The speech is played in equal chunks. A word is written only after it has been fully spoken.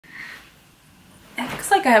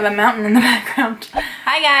looks like I have a mountain in the background.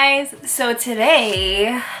 Hi guys! So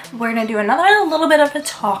today we're gonna do another little bit of a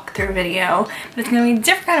talk through video, but it's gonna be a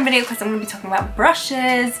different kind of video because I'm gonna be talking about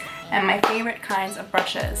brushes and my favorite kinds of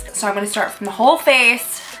brushes. So I'm gonna start from the whole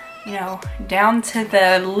face, you know, down to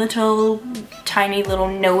the little tiny little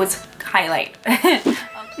nose highlight.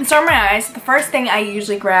 And start with my eyes. The first thing I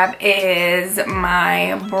usually grab is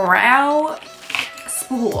my brow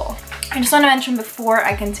spool. I just want to mention before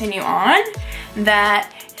I continue on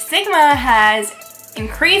that Sigma has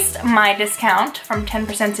increased my discount from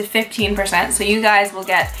 10% to 15%, so you guys will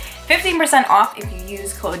get 15% off if you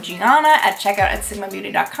use code Gianna at checkout at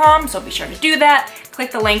sigmabeauty.com, so be sure to do that.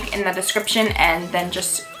 Click the link in the description and then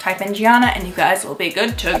just type in Gianna and you guys will be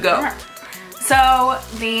good to go. So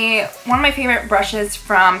one of my favorite brushes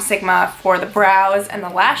from Sigma for the brows and the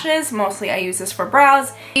lashes, mostly I use this for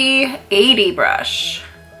brows, the 80 brush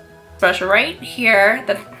right here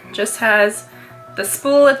that just has the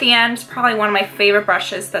spool at the end. It's probably one of my favorite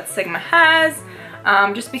brushes that Sigma has,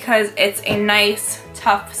 just because it's a nice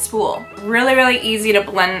tough spool. Really easy to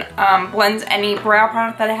blend any brow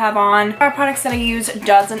product that I have on. Brow products that I use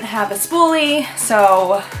doesn't have a spoolie,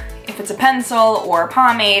 so if it's a pencil or a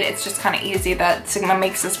pomade, it's just kind of easy that Sigma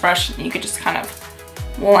makes this brush. You could just kind of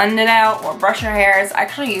blend it out or brush your hairs. I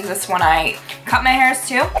actually use this when I cut my hairs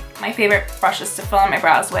too. My favorite brushes to fill in my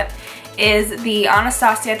brows with is the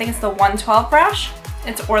Anastasia, I think it's the 112 brush.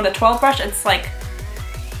 Or the 12 brush. It's like,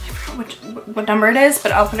 I forgot what number it is,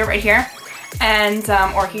 but I'll put it right here. And,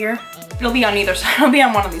 or here. It'll be on either side. It'll be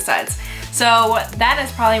on one of these sides. So that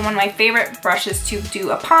is probably one of my favorite brushes to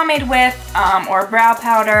do a pomade with, or a brow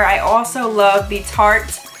powder. I also love the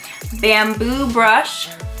Tarte bamboo brush.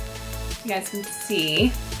 You guys can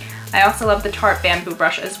see. I also love the Tarte bamboo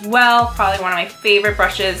brush as well. Probably one of my favorite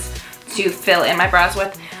brushes to fill in my brows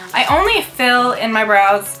with. I only fill in my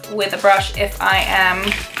brows with a brush if I am,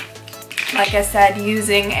 like I said,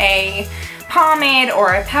 using a pomade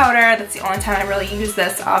or a powder. That's the only time I really use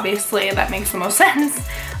this. Obviously, that makes the most sense.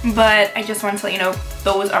 But I just wanted to let you know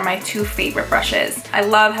those are my two favorite brushes. I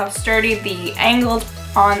love how sturdy the angle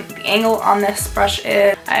on this brush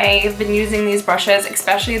is. I've been using these brushes,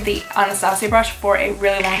 especially the Anastasia brush, for a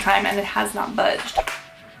really long time and it has not budged.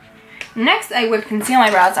 Next, I would conceal my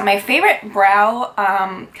brows. And my favorite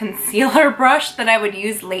brow concealer brush that I would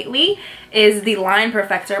use lately is the Line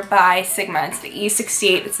Perfector by Sigma. It's the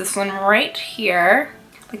E68. It's this one right here.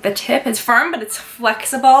 Like the tip is firm, but it's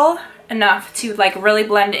flexible enough to like really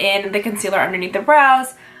blend in the concealer underneath the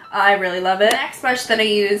brows. I really love it. The next brush that I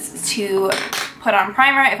use to put on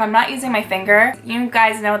primer, if I'm not using my finger, you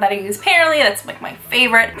guys know that I use Painterly. That's like my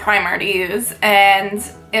favorite primer to use. And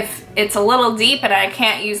if it's a little deep and I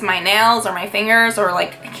can't use my nails or my fingers, or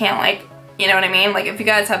like I can't, like, you know what I mean? Like if you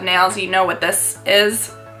guys have nails, you know what this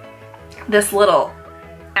is. This little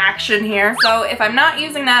action here. So if I'm not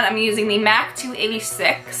using that, I'm using the MAC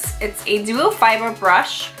 286. It's a duo fiber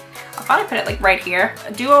brush. I'll probably put it like right here.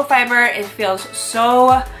 A duo fiber, it feels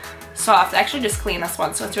so soft. I actually just cleaned this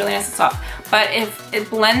one, so it's really nice and soft. But it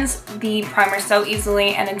blends the primer so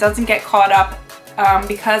easily and it doesn't get caught up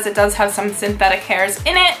because it does have some synthetic hairs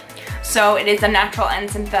in it. So it is a natural and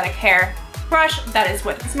synthetic hair brush. That is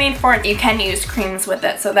what it's made for. You can use creams with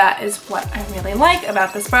it, so that is what I really like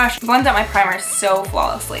about this brush. It blends out my primer so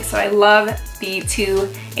flawlessly, so I love the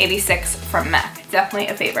 286 from MAC. Definitely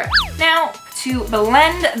a favorite. Now, to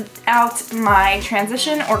blend out my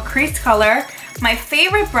transition or crease color, my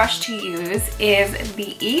favorite brush to use is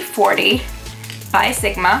the E40 by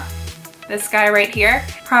Sigma. This guy right here.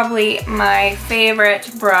 Probably my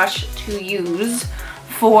favorite brush to use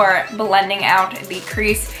for blending out the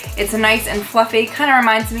crease. It's nice and fluffy. Kind of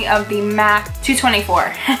reminds me of the MAC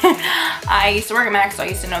 224. I used to work at MAC, so I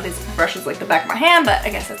used to know these brushes like the back of my hand, but I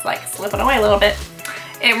guess it's like slipping away a little bit.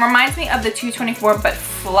 It reminds me of the 224, but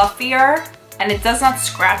fluffier, and it does not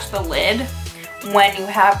scratch the lid when you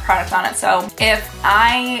have product on it. So if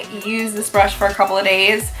I use this brush for a couple of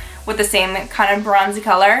days with the same kind of bronzy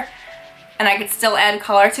color, and I could still add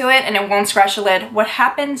color to it and it won't scratch the lid. What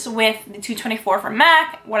happens with the 224 from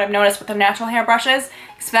MAC, what I've noticed with the natural hair brushes,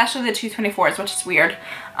 especially the 224s, which is weird,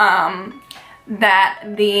 that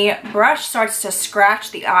the brush starts to scratch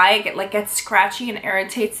the eye, it gets scratchy and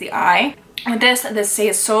irritates the eye. With this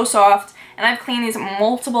stays so soft, and I've cleaned these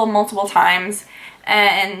multiple times,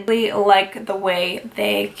 and really like the way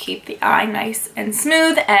they keep the eye nice and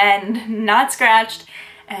smooth and not scratched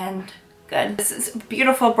and good. This is a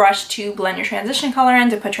beautiful brush to blend your transition color in,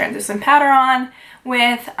 to put translucent powder on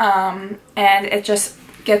with, and it just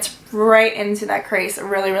gets right into that crease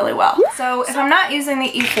really well. So if I'm not using the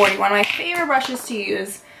E40, one of my favorite brushes to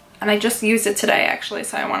use, and I just used it today actually,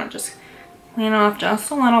 so I want to just clean off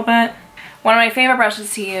just a little bit. One of my favorite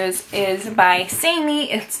brushes to use is by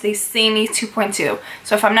Sony. It's the Sony 2.2.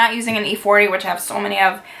 So if I'm not using an E40, which I have so many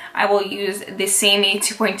of, I will use the Sony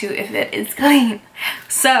 2.2 if it is clean.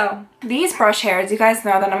 So these brush hairs, you guys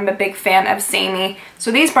know that I'm a big fan of Sony.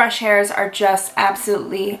 So these brush hairs are just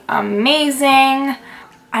absolutely amazing.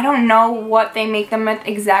 I don't know what they make them with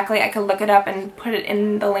exactly. I could look it up and put it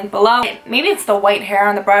in the link below. Maybe it's the white hair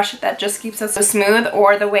on the brush that just keeps it so smooth,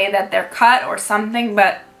 or the way that they're cut or something,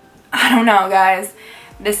 but I don't know, guys.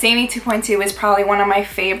 The Sony 2.2 is probably one of my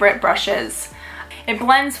favorite brushes. It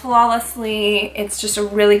blends flawlessly. It's just a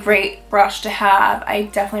really great brush to have. I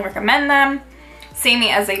definitely recommend them. Sony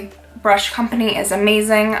as a brush company is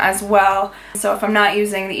amazing as well. So if I'm not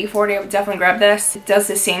using the E40, I would definitely grab this. It does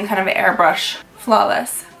the same kind of airbrush,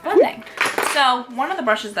 flawless blending. So one of the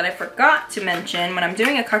brushes that I forgot to mention when I'm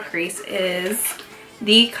doing a cut crease is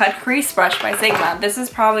the cut crease brush by Sigma. This is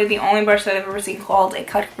probably the only brush that I've ever seen called a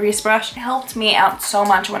cut crease brush. It helped me out so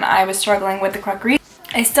much when I was struggling with the cut crease.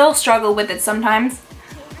 I still struggle with it sometimes,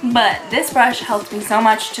 but this brush helped me so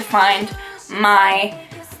much to find my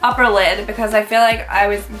upper lid, because I feel like I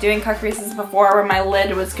was doing cut creases before where my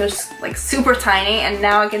lid was just like super tiny, and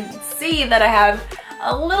now I can see that I have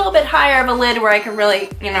a little bit higher of a lid where I could really,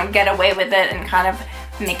 you know, get away with it and kind of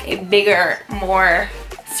make a bigger, more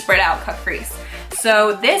spread out cut crease.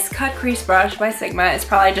 So this cut crease brush by Sigma is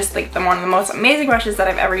probably just like one of the most amazing brushes that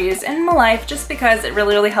I've ever used in my life, just because it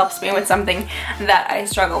really helps me with something that I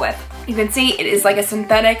struggle with. You can see it is like a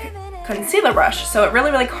synthetic concealer brush, so it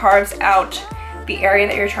really carves out the area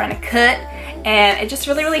that you're trying to cut, and it just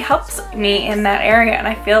really helps me in that area. And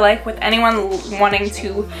I feel like with anyone wanting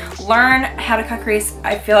to learn how to cut crease,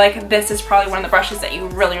 I feel like this is probably one of the brushes that you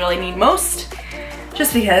really need most,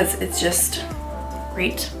 just because it's just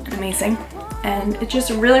great and amazing. And it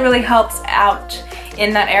just really helps out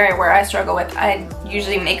in that area where I struggle with. I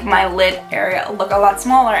usually make my lid area look a lot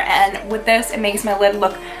smaller, and with this it makes my lid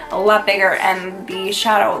look a lot bigger, and the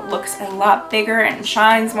shadow looks a lot bigger and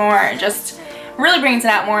shines more. It just really brings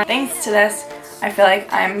it out more. Thanks to this, I feel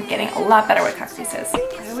like I'm getting a lot better with cut creases.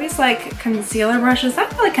 I always like concealer brushes,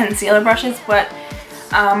 not really concealer brushes, but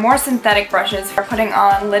more synthetic brushes for putting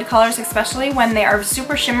on lid colors, especially when they are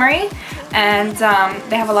super shimmery and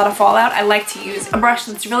they have a lot of fallout. I like to use a brush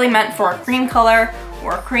that's really meant for a cream color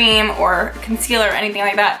or cream or concealer or anything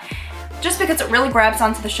like that, just because it really grabs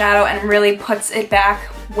onto the shadow and really puts it back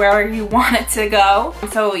where you want it to go.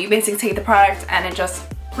 So you basically take the product and it just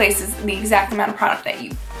places the exact amount of product that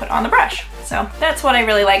you put on the brush. So that's what I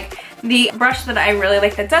really like. The brush that I really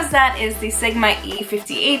like that does that is the Sigma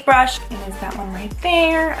E58 brush. It is that one right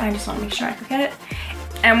there. I just want to make sure I forget it.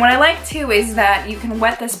 And what I like too is that you can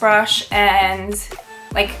wet this brush, and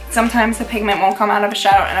like sometimes the pigment won't come out of a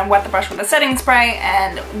shadow, and I wet the brush with a setting spray,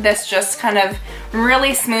 and this just kind of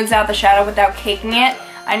really smooths out the shadow without caking it.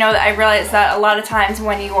 I know that I realize that a lot of times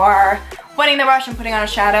when you are wetting the brush and putting on a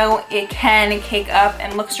shadow, it can cake up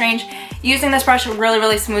and look strange. Using this brush, it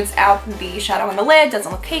really smooths out the shadow on the lid.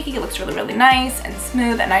 Doesn't look cakey, it looks really nice and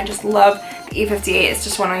smooth, and I just love the E58. It's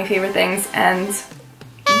just one of my favorite things. And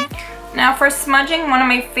yeah. Now for smudging, one of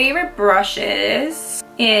my favorite brushes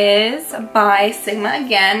is by Sigma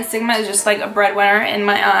again. Sigma is just like a breadwinner in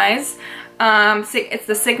my eyes. It's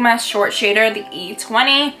the Sigma Short Shader, the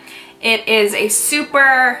E20. It is a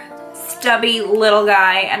super stubby little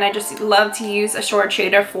guy, and I just love to use a short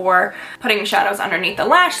shader for putting shadows underneath the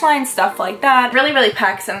lash line, stuff like that. Really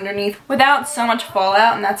packs underneath without so much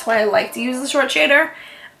fallout, and that's why I like to use the short shader.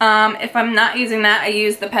 If I'm not using that, I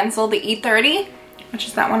use the pencil, the E30, which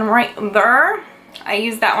is that one right there. I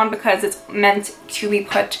use that one because it's meant to be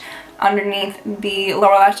put underneath the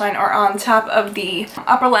lower lash line or on top of the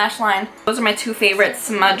upper lash line. Those are my two favorite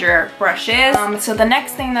smudger brushes. So the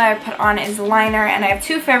next thing that I put on is liner, and I have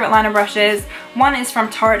two favorite liner brushes. One is from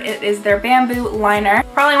Tarte. It is their bamboo liner.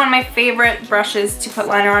 Probably one of my favorite brushes to put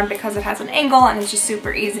liner on because it has an angle and it's just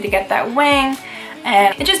super easy to get that wing.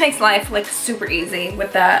 And it just makes life like super easy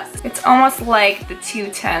with that. It's almost like the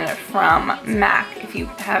 210 from MAC. If you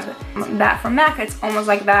have that from MAC, it's almost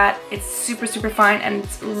like that. It's super fine, and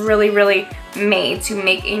it's really made to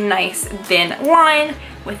make a nice thin line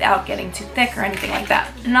without getting too thick or anything like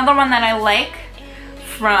that. Another one that I like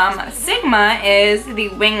from Sigma is the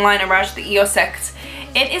wing liner brush, the E06.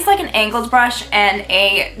 It is like an angled brush and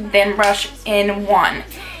a thin brush in one.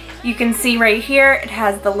 You can see right here, it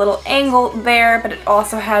has the little angle there, but it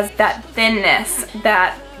also has that thinness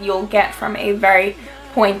that you'll get from a very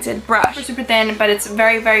pointed brush. Super thin, but it's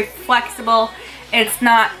very flexible. It's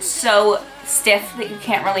not so stiff that you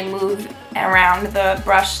can't really move around the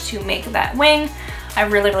brush to make that wing. I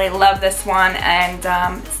really love this one,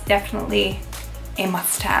 and it's definitely a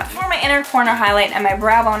must-have. For my inner corner highlight and my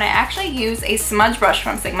brow bone, I actually use a smudge brush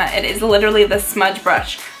from Sigma. It is literally the smudge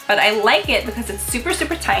brush, but I like it because it's super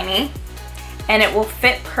tiny, and it will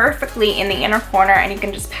fit perfectly in the inner corner, and you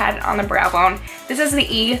can just pat it on the brow bone. This is the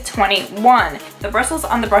E21. The bristles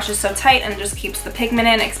on the brush is so tight and it just keeps the pigment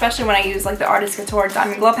in, especially when I use like the Artist Couture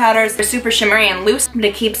Diamond Glow powders. They're super shimmery and loose, but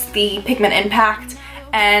it keeps the pigment impact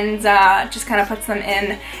and just kind of puts them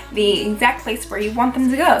in the exact place where you want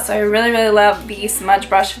them to go. So I really love the smudge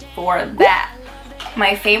brush for that.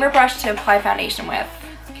 My favorite brush to apply foundation with,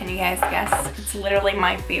 can you guys guess? It's literally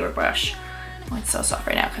my favorite brush. Oh, it's so soft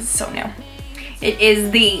right now because it's so new. It is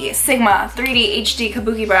the Sigma 3D HD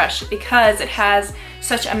Kabuki brush because it has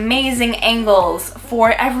such amazing angles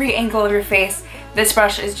for every angle of your face. This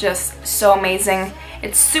brush is just so amazing.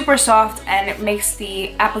 It's super soft and it makes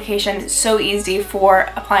the application so easy for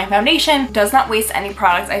applying foundation. Does not waste any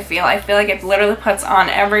product, I feel. I feel like it literally puts on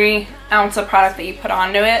every ounce of product that you put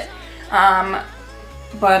onto it.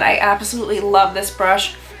 But I absolutely love this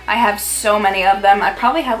brush. I have so many of them. I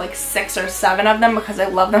probably have like 6 or 7 of them because I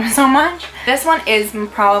love them so much. This one is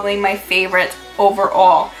probably my favorite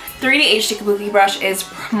overall. 3D HD Kabuki brush is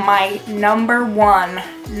my number one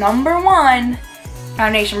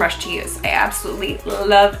foundation brush to use. I absolutely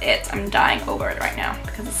love it. I'm dying over it right now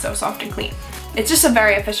because it's so soft and clean. It's just a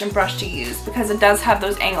very efficient brush to use because it does have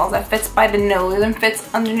those angles that fits by the nose and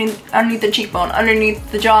fits underneath the cheekbone,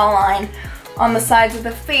 underneath the jawline, on the sides of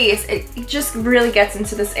the face. It just really gets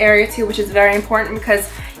into this area too, which is very important because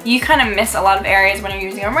you kind of miss a lot of areas when you're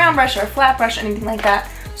using a round brush or a flat brush, anything like that.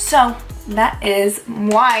 So that is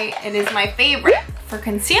why it is my favorite. For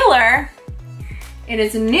concealer, it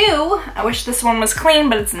is new. I wish this one was clean,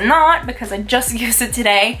 but it's not because I just used it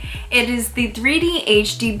today. It is the 3D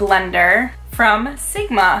HD blender from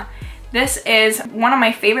Sigma. This is one of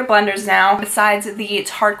my favorite blenders now, besides the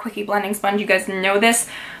Tarte Quickie Blending Sponge. You guys know this.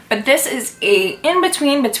 But this is a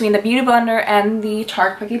in-between between the Beauty Blender and the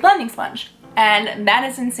Tarte Quickie Blending Sponge. And that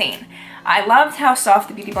is insane. I loved how soft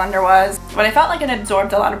the Beauty Blender was, but I felt like it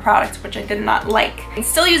absorbed a lot of products, which I did not like. I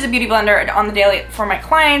still use a Beauty Blender on the daily for my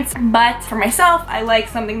clients, but for myself, I like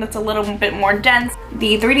something that's a little bit more dense.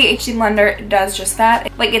 The 3D HD Blender does just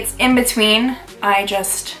that. Like, it's in between. I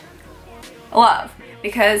just love,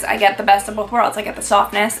 because I get the best of both worlds. I get the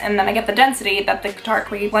softness, and then I get the density that the Tarte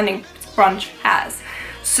Quickie Blending Sponge has.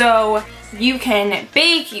 So you can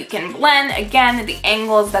bake, you can blend. Again, the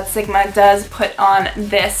angles that Sigma does put on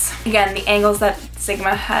this, again, the angles that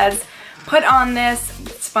Sigma has put on this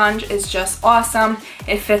sponge is just awesome.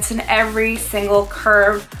 It fits in every single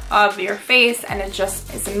curve of your face, and it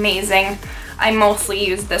just is amazing. I mostly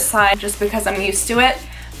use this side just because I'm used to it,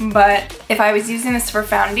 but if I was using this for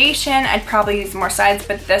foundation, I'd probably use more sides,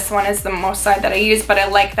 but this one is the most side that I use. But I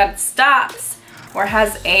like that it stops or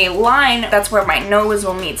has a line. That's where my nose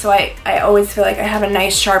will meet. So I always feel like I have a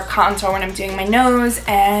nice sharp contour when I'm doing my nose,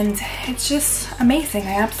 and it's just amazing.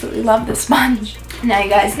 I absolutely love this sponge. Now you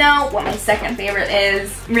guys know what my second favorite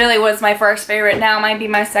is. Really was my first favorite, now might be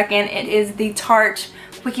my second. It is the Tarte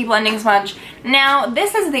Quickie Blending Sponge. Now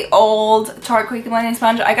this is the old Tarte Quickie Blending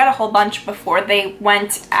Sponge. I got a whole bunch before they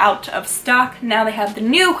went out of stock. Now they have the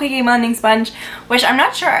new Quickie Blending Sponge, which I'm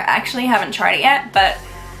not sure, I actually haven't tried it yet, but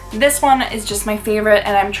this one is just my favorite,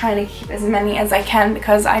 and I'm trying to keep as many as I can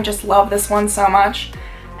because I just love this one so much.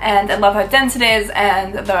 And I love how dense it is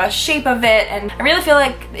and the shape of it, and I really feel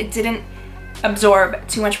like it didn't absorb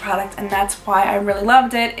too much product, and that's why I really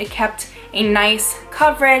loved it. It kept a nice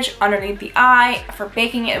coverage underneath the eye. For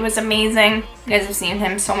baking, it was amazing. You guys have seen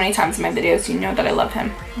him so many times in my videos, so you know that I love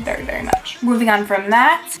him very much. Moving on from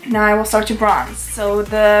that, now I will start to bronze. So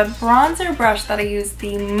the bronzer brush that I use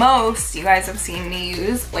the most, you guys have seen me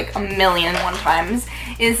use like 1,000,001 times,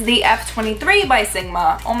 is the F23 by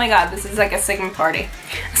Sigma. Oh my god, this is like a Sigma party.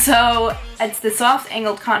 So it's the soft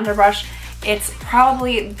angled contour brush. It's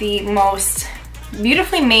probably the most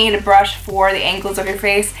beautifully made brush for the angles of your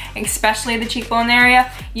face, especially the cheekbone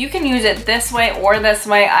area. You can use it this way or this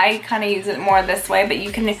way. I kind of use it more this way, but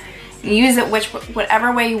you can use it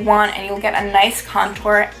whatever way you want, and you'll get a nice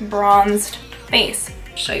contour bronzed face.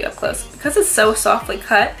 I'll show you up close. Because it's so softly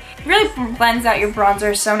cut, it really blends out your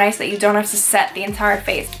bronzer so nice that you don't have to set the entire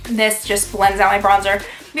face. This just blends out my bronzer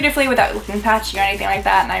beautifully without looking patchy or anything like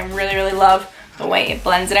that, and I really love the way it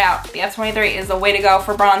blends it out. The F23 is the way to go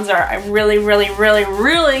for bronzer. I really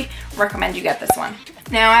recommend you get this one.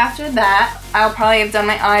 Now after that, I'll probably have done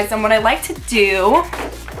my eyes, and what I like to do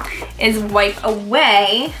is wipe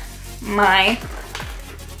away my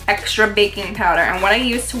extra baking powder. And what I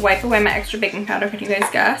use to wipe away my extra baking powder, can you guys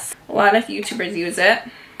guess? A lot of YouTubers use it.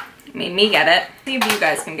 made me get it. See if you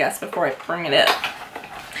guys can guess before I bring it in.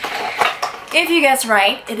 If you guess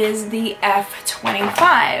right, it is the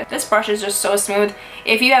F25. This brush is just so smooth.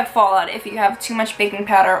 If you have fallout, if you have too much baking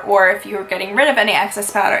powder, or if you're getting rid of any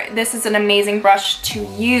excess powder, this is an amazing brush to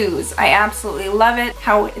use. I absolutely love it.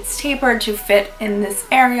 How it's tapered to fit in this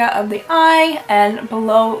area of the eye and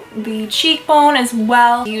below the cheekbone as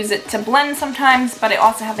well. Use it to blend sometimes, but I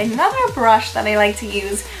also have another brush that I like to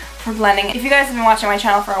use for blending. If you guys have been watching my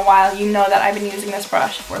channel for a while, you know that I've been using this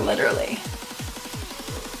brush for literally,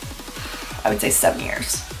 I would say 7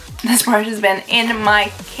 years. This brush has been in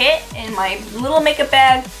my kit, in my little makeup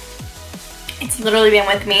bag. It's literally been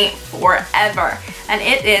with me forever. And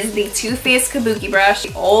it is the Too Faced Kabuki brush,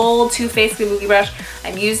 the old Too Faced Kabuki brush.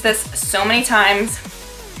 I've used this so many times.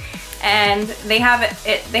 And they have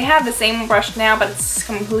they have the same brush now, but it's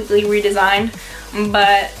completely redesigned.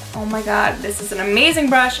 But oh my god, this is an amazing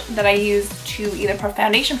brush that I use to either put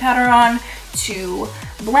foundation powder on, to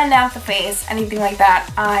blend out the face, anything like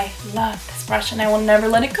that. I love this brush and I will never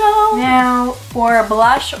let it go. Now for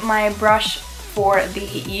blush, my brush for the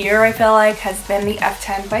year I feel like has been the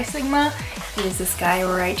F10 by Sigma. Use this guy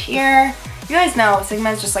right here. You guys know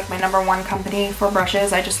Sigma is just like my #1 company for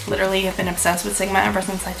brushes. I just literally have been obsessed with Sigma ever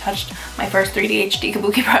since I touched my first 3D HD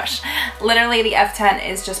Kabuki brush. Literally the F10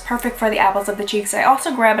 is just perfect for the apples of the cheeks. I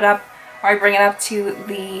also grab it up, or I bring it up to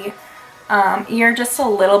the ear just a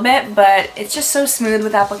little bit, but it's just so smooth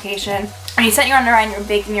with application. When you set your under eye and you're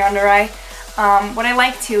baking your under eye, what I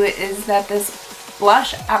like to is that this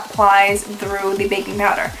blush applies through the baking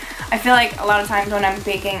powder. I feel like a lot of times when I'm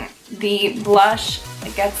baking, the blush,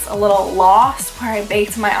 it gets a little lost where I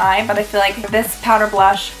baked my eye, but I feel like this powder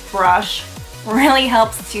blush brush really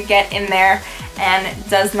helps to get in there and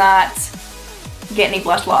does not get any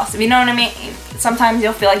blush loss, if you know what I mean. Sometimes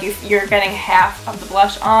you'll feel like you're getting half of the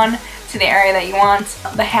blush on to the area that you want.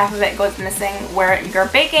 The half of it goes missing where you're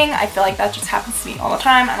baking. I feel like that just happens to me all the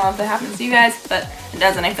time. I don't know if that happens to you guys, but it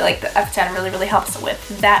does, and I feel like the F10 really helps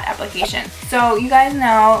with that application. So you guys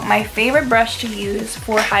know my favorite brush to use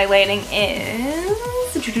for highlighting is...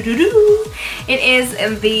 It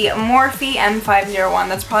is the Morphe M501.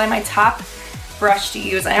 That's probably my top brush to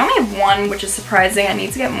use. I only have one, which is surprising. I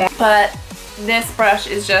need to get more. But this brush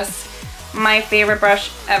is just my favorite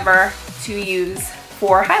brush ever to use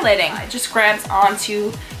for highlighting. It just grabs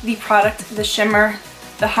onto the product, the shimmer,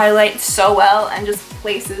 the highlight so well, and just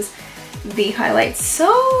places the highlight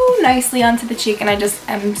so nicely onto the cheek, and I just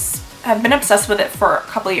I've been obsessed with it for a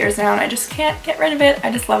couple years now, and I just can't get rid of it.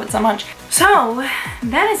 I just love it so much. So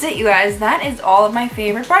that is it, you guys. That is all of my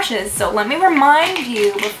favorite brushes. So let me remind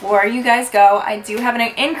you before you guys go, I do have an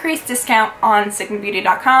increased discount on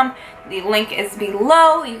sigmabeauty.com. The link is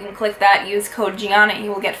below. You can click that, use code Gianna, and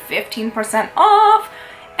you will get 15% off.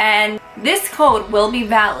 And this code will be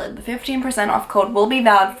valid, the 15% off code will be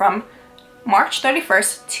valid from March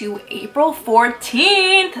 31st to April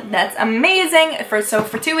 14th. That's amazing. So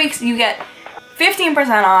for 2 weeks, you get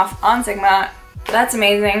 15% off on Sigma. That's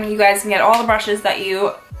amazing. You guys can get all the brushes that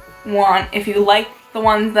you want. If you like the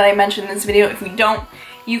ones that I mentioned in this video, if you don't,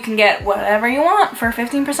 you can get whatever you want for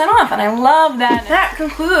 15% off, and I love that. That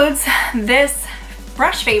concludes this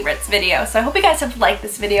brush favorites video. So I hope you guys have liked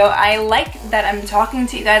this video. I like that I'm talking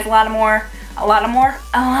to you guys a lot more.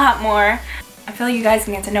 I feel like you guys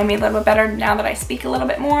can get to know me a little bit better now that I speak a little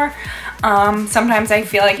bit more. Sometimes I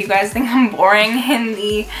feel like you guys think I'm boring in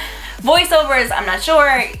the voiceovers. I'm not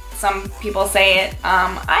sure. Some people say it.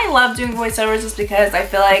 I love doing voiceovers just because I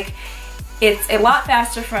feel like it's a lot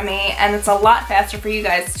faster for me, and it's a lot faster for you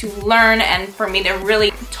guys to learn and for me to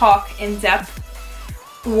really talk in depth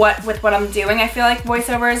with what I'm doing. I feel like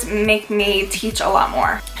voiceovers make me teach a lot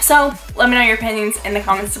more. So let me know your opinions in the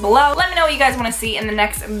comments below. Let me know what you guys want to see in the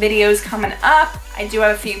next videos coming up. I do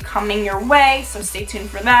have a few coming your way, so stay tuned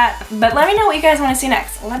for that. But let me know what you guys want to see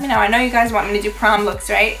next. Let me know. I know you guys want me to do prom looks,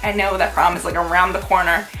 right? I know that prom is like around the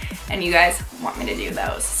corner and you guys want me to do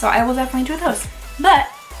those. So I will definitely do those. But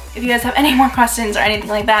if you guys have any more questions or anything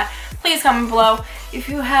like that, please comment below. If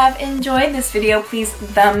you have enjoyed this video, please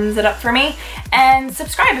thumbs it up for me, and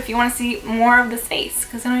subscribe if you want to see more of this face,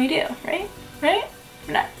 because I know you do, right? Right?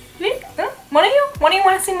 Not? One of you? One of you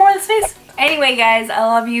want to see more of this face? Anyway, guys, I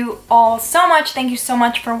love you all so much. Thank you so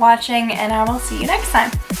much for watching, and I will see you next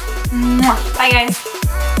time. Mwah. Bye, guys.